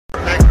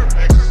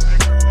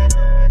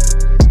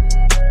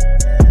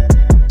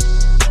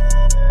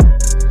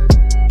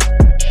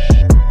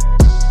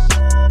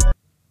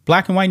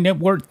Black and White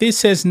Network.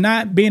 This has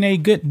not been a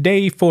good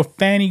day for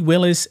Fani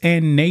Willis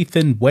and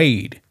Nathan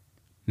Wade.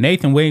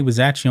 Nathan Wade was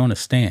actually on a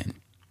stand.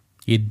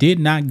 It did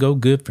not go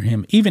good for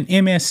him. Even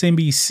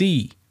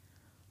MSNBC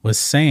was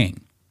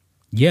saying,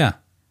 yeah,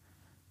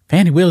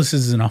 Fani Willis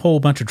is in a whole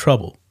bunch of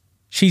trouble.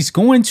 She's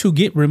going to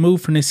get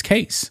removed from this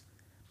case.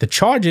 The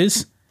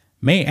charges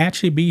may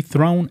actually be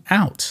thrown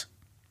out.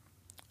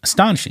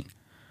 Astonishing.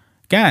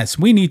 Guys,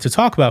 we need to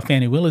talk about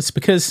Fani Willis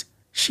because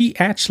she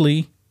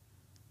actually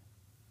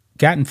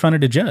got in front of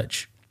the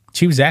judge.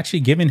 She was actually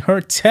giving her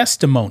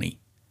testimony.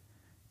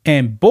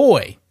 And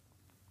boy,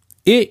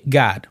 it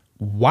got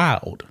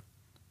wild.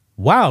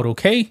 Wild,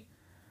 okay?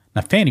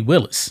 Now, Fani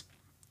Willis,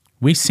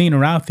 we've seen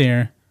her out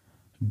there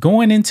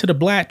going into the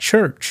black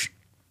church,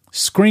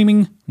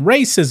 screaming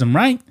racism,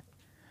 right?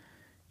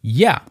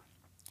 Yeah,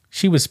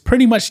 she was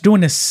pretty much doing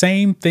the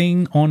same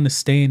thing on the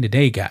stand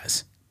today,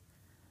 guys.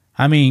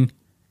 I mean,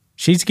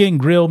 she's getting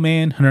grilled,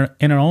 man,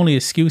 and her only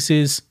excuse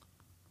is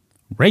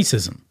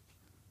racism.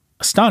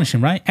 Astonishing,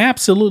 right?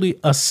 Absolutely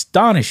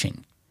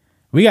astonishing.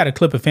 We got a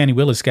clip of Fani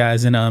Willis,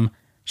 guys, and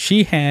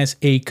she has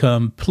a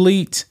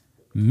complete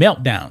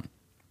meltdown.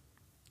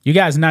 You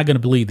guys are not going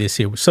to believe this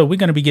here. So we're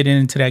going to be getting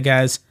into that,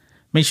 guys.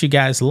 Make sure you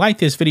guys like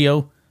this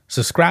video,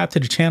 subscribe to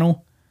the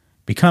channel,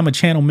 become a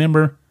channel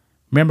member.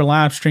 Remember,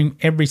 live stream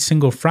every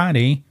single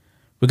Friday.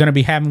 We're going to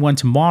be having one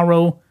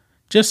tomorrow.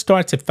 Just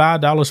starts at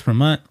 $5 per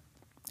month.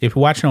 If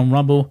you're watching on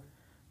Rumble,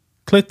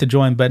 click the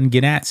join button,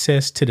 get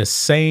access to the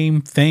same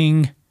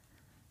thing.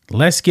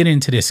 Let's get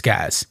into this,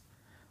 guys.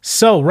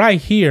 So right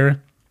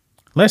here,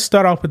 let's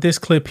start off with this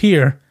clip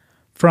here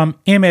from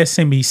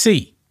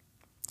MSNBC.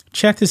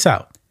 Check this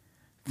out.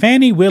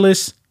 Fani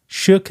Willis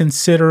should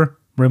consider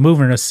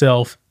removing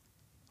herself.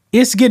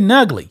 It's getting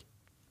ugly.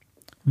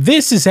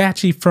 This is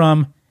actually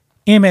from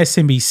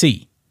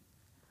MSNBC.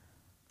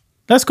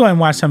 Let's go ahead and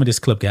watch some of this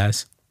clip,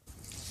 guys.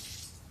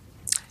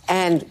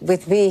 And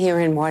with me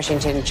here in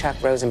Washington, Chuck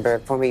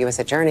Rosenberg, former U.S.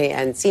 attorney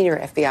and senior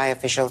FBI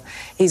official.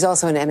 He's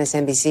also an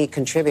MSNBC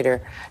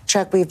contributor.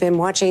 Chuck, we've been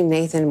watching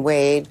Nathan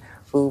Wade,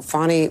 who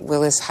Fani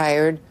Willis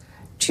hired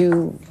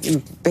to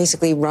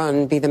basically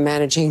be the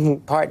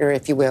managing partner,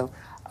 if you will,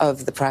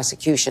 of the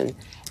prosecution.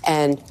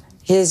 And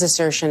his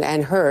assertion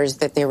and hers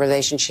that their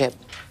relationship,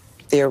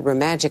 their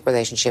romantic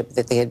relationship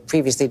that they had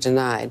previously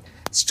denied,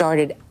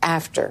 started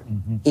after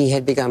he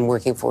had begun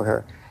working for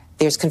her.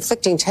 There's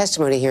conflicting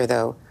testimony here,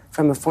 though,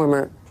 from a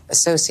former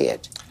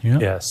associate. Yeah.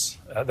 Yes,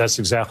 that's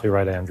exactly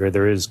right, Andrea.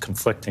 There is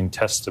conflicting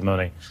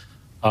testimony.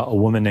 A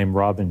woman named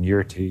Robin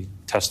Yurti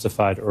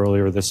testified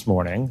earlier this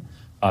morning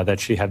that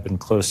she had been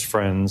close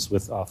friends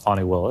with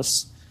Fani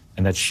Willis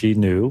and that she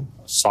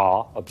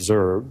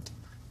observed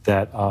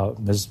that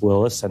Ms.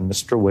 Willis and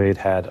Mr. Wade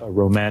had a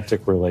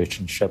romantic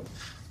relationship.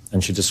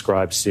 And she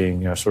described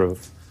seeing, sort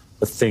of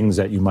the things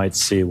that you might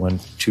see when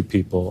two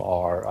people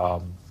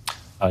are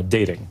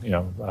dating,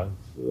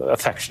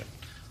 affection.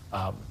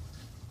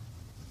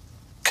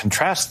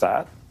 Contrast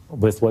that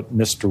with what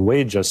Mr.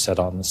 Wade just said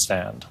on the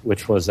stand,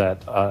 which was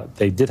that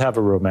they did have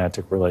a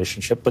romantic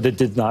relationship, but it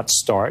did not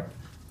start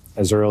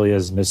as early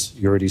as Ms.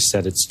 Yurti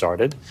said it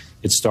started.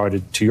 It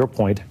started, to your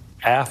point,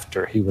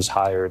 after he was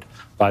hired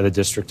by the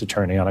district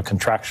attorney on a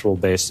contractual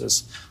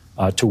basis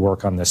to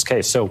work on this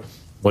case. So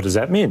what does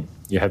that mean?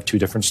 You have two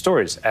different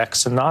stories,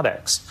 X and not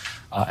X.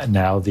 And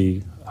now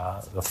the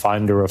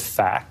finder of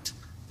fact,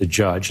 the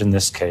judge in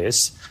this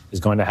case,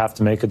 is going to have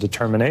to make a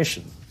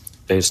determination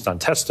based on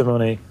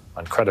testimony,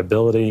 on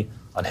credibility,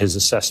 on his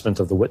assessment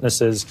of the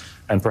witnesses,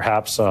 and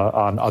perhaps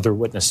on other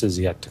witnesses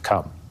yet to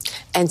come.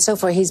 And so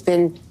far, he's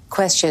been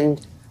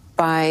questioned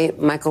by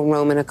Michael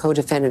Roman, a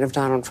co-defendant of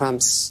Donald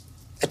Trump's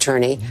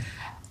attorney.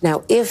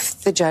 Now, if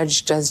the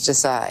judge does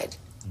decide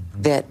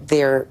that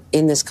they're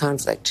in this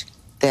conflict,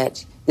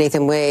 that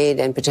Nathan Wade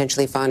and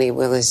potentially Fani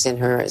Willis in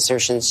her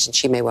assertions,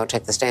 she may well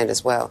take the stand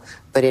as well,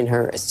 but in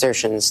her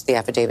assertions, the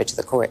affidavit to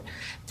the court,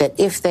 that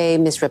if they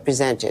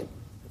misrepresented,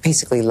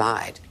 basically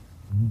lied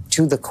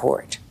to the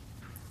court,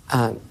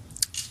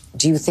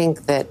 do you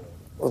think that,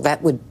 well,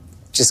 that would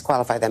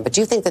disqualify them, but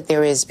do you think that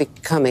there is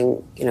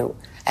becoming,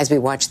 as we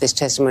watch this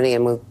testimony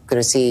and we're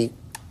going to see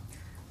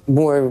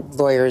more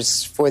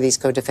lawyers for these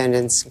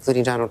co-defendants,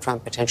 including Donald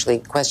Trump, potentially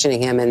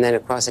questioning him and then a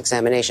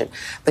cross-examination.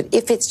 But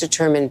if it's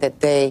determined that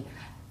they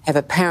have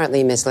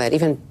apparently misled,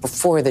 even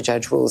before the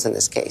judge rules in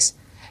this case,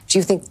 do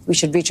you think we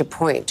should reach a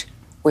point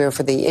where,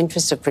 for the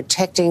interest of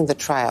protecting the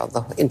trial,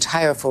 the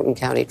entire Fulton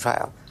County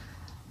trial,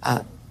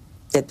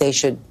 that they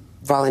should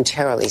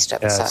voluntarily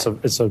step aside? So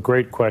it's a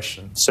great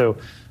question. So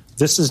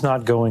this is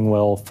not going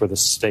well for the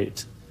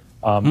state.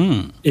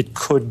 It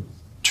could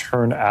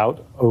turn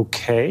out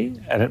okay,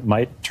 and it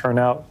might turn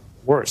out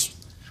worse.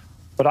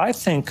 But I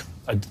think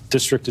a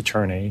district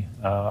attorney,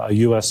 a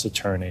U.S.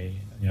 attorney,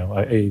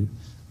 a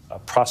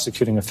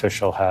prosecuting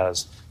official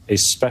has a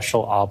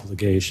special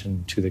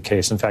obligation to the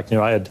case. In fact,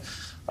 I had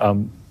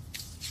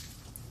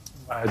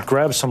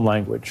grabbed some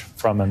language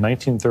from a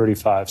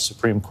 1935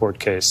 Supreme Court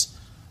case.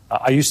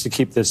 I used to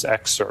keep this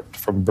excerpt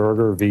from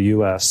Berger v.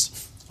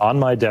 U.S. on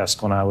my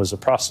desk when I was a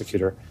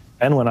prosecutor,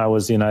 and when I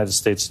was the United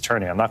States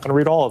Attorney. I'm not going to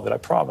read all of it, I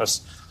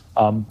promise,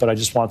 but I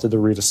just wanted to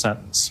read a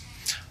sentence.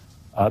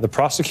 The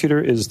prosecutor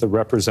is the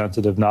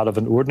representative not of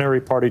an ordinary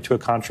party to a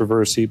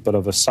controversy, but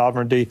of a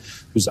sovereignty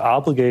whose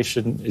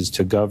obligation is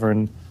to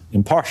govern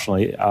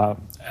impartially,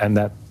 and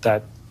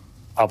that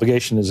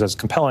obligation is as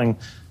compelling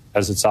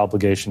as its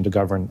obligation to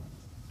govern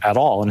at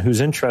all, and whose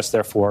interest,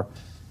 therefore,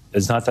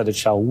 is not that it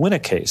shall win a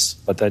case,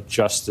 but that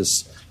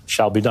justice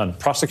shall be done.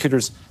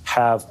 Prosecutors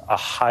have a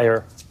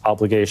higher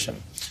obligation.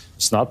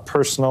 It's not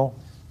personal.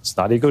 It's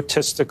not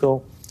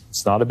egotistical.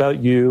 It's not about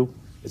you.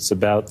 It's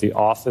about the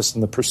office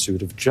and the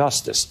pursuit of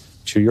justice.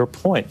 To your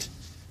point,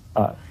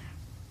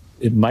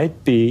 it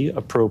might be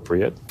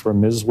appropriate for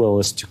Ms.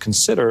 Willis to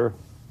consider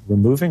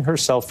removing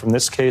herself from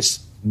this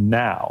case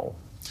now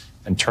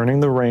and turning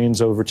the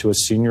reins over to a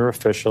senior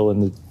official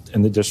in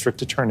the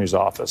district attorney's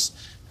office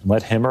and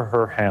let him or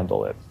her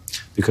handle it.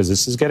 Because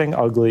this is getting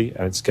ugly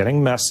and it's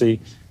getting messy,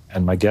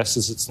 and my guess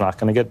is it's not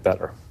going to get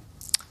better.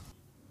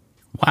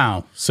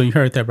 Wow. So you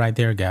heard that right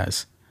there,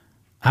 guys.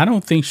 I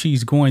don't think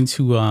she's going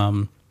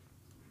to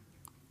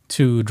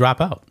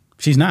drop out.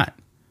 She's not.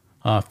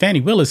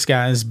 Fani Willis,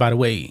 guys, by the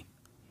way,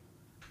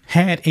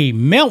 had a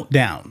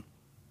meltdown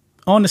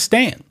on the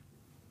stand.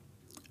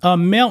 A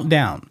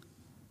meltdown.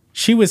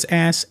 She was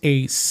asked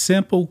a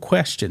simple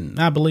question.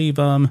 I believe,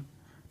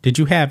 did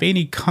you have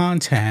any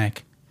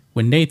contact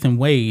with Nathan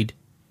Wade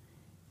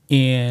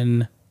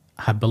in,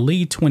 I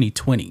believe,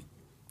 2020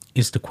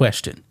 is the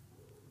question.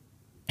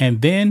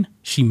 And then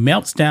she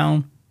melts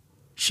down.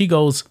 She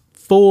goes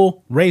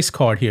full race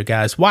card here,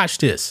 guys. Watch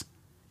this.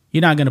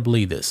 You're not going to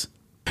believe this.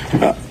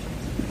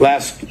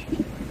 Last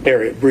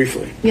area,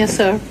 briefly. Yes,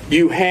 sir.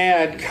 You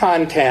had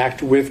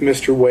contact with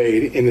Mr.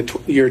 Wade in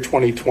the year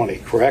 2020,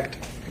 correct?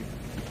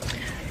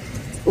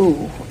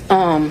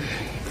 I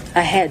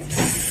had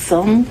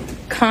some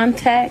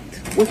contact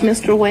with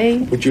Mr.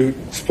 Wade. Would you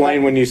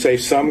explain when you say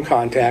some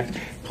contact?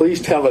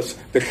 Please tell us,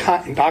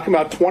 talking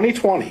about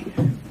 2020.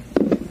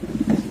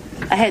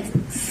 I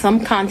had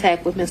some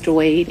contact with Mr.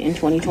 Wade in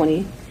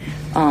 2020.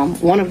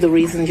 One of the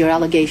reasons your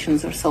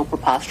allegations are so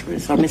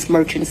preposterous, or Ms.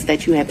 Merchants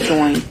that you have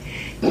joined,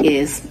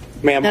 is...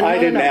 Ma'am, I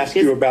didn't ask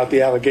you about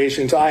the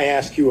allegations. I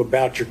asked you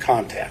about your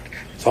contact.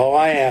 That's all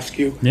I ask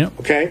you. Yep.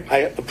 Okay? I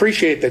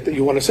appreciate that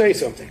you want to say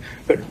something.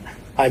 But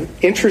I'm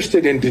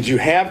interested in, did you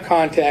have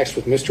contacts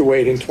with Mr.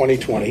 Wade in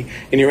 2020?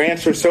 And your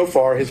answer so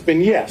far has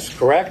been yes,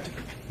 correct?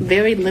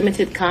 Very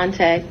limited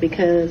contact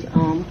because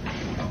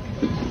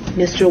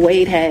Mr.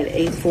 Wade had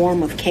a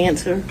form of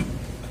cancer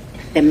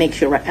that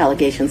makes your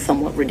allegations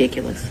somewhat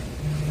ridiculous.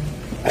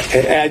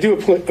 I do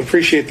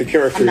appreciate the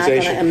characterization. I'm not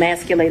going to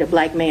emasculate a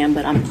black man,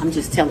 but I'm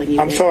just telling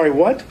you. I'm sorry,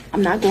 what?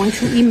 I'm not going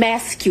to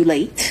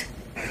emasculate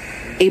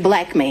a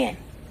black man.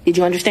 Did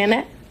you understand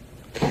that?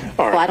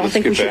 All right, well, I don't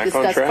think we should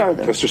discuss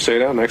further. Mr.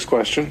 Sadow, next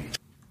question.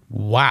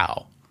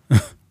 Wow.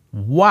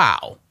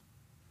 Wow.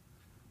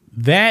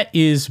 That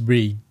is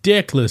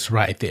ridiculous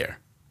right there.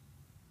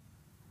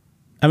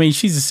 I mean,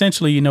 she's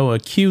essentially,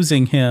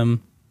 accusing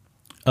him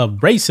of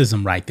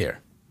racism right there.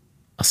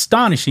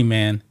 Astonishing,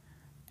 man.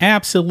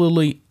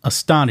 Absolutely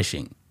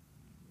astonishing.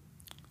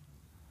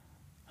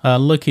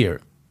 Look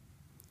here.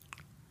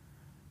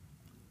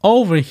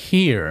 Over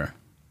here,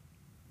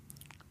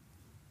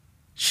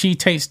 she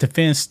takes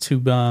defense to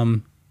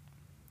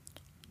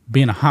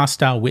being a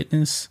hostile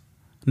witness.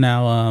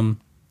 Now,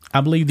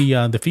 I believe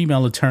the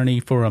female attorney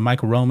for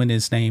Michael Roman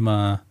is named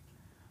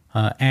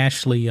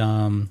Ashley.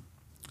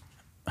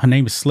 Her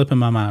name is slipping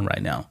my mind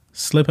right now.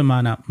 Slipping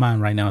my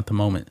mind right now at the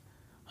moment.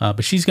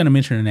 But she's going to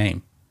mention her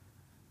name.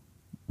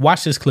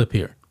 Watch this clip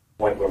here.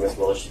 Point where Ms.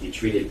 Willis should be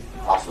treated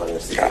hostile in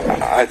this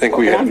situation. I think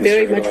we have. I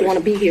very much want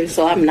to be here,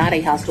 so I'm not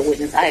a hostile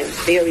witness. I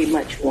very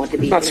much want to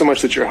be here. Not so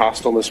much that you're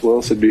hostile, Ms.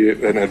 Willis, it'd be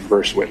an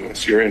adverse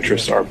witness. Your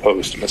interests are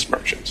opposed to Ms.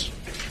 Merchant's.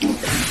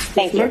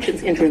 Ms.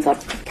 Merchant's interests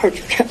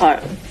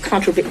are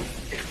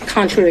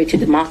contrary to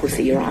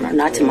democracy, Your Honor,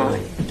 not to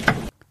mine.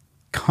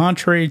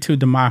 Contrary to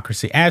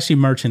democracy. Ashley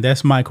Merchant,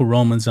 that's Michael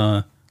Roman's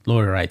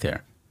lawyer right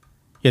there.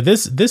 Yeah,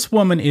 this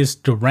woman is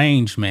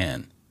deranged,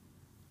 man.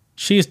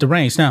 She is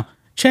deranged. Now,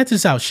 check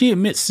this out. She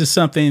admits to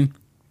something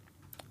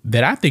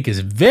that I think is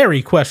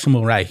very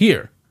questionable right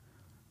here.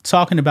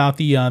 Talking about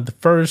the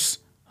first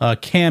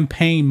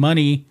campaign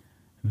money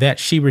that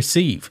she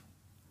received.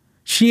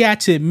 She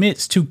actually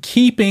admits to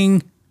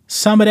keeping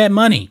some of that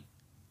money.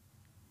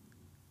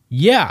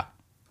 Yeah.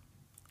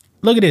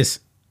 Look at this.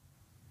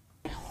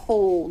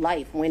 Whole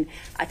life, when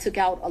I took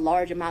out a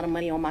large amount of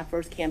money on my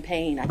first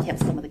campaign, I kept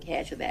some of the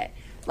cash of that.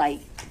 Like,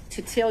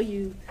 to tell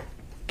you,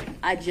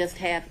 I just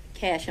have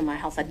cash in my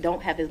house. I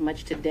don't have as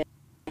much today.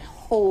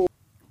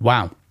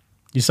 Wow.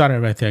 You saw that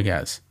right there,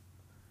 guys.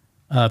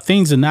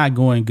 Things are not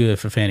going good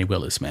for Fani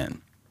Willis,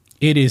 man.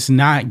 It is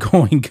not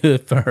going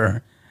good for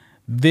her.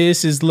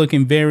 This is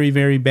looking very,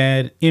 very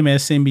bad.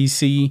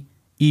 MSNBC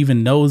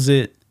even knows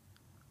it.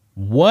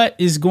 What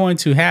is going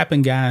to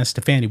happen, guys,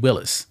 to Fani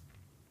Willis?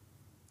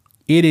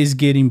 It is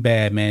getting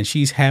bad, man.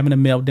 She's having a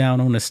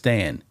meltdown on the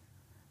stand.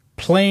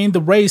 Playing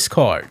the race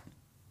card.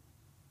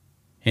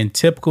 In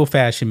typical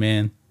fashion,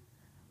 man.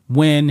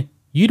 when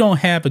you don't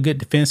have a good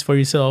defense for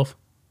yourself,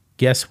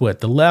 guess what?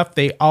 The left,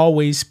 they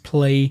always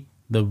play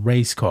the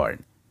race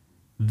card.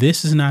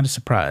 This is not a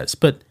surprise,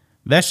 but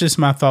that's just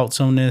my thoughts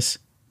on this.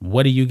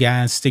 What do you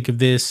guys think of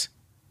this?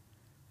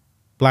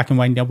 Black and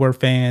White Network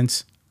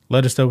fans,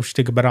 let us know what you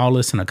think about all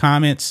this in the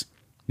comments.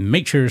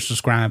 Make sure to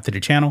subscribe to the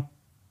channel,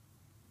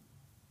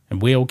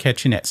 and we'll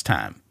catch you next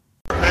time.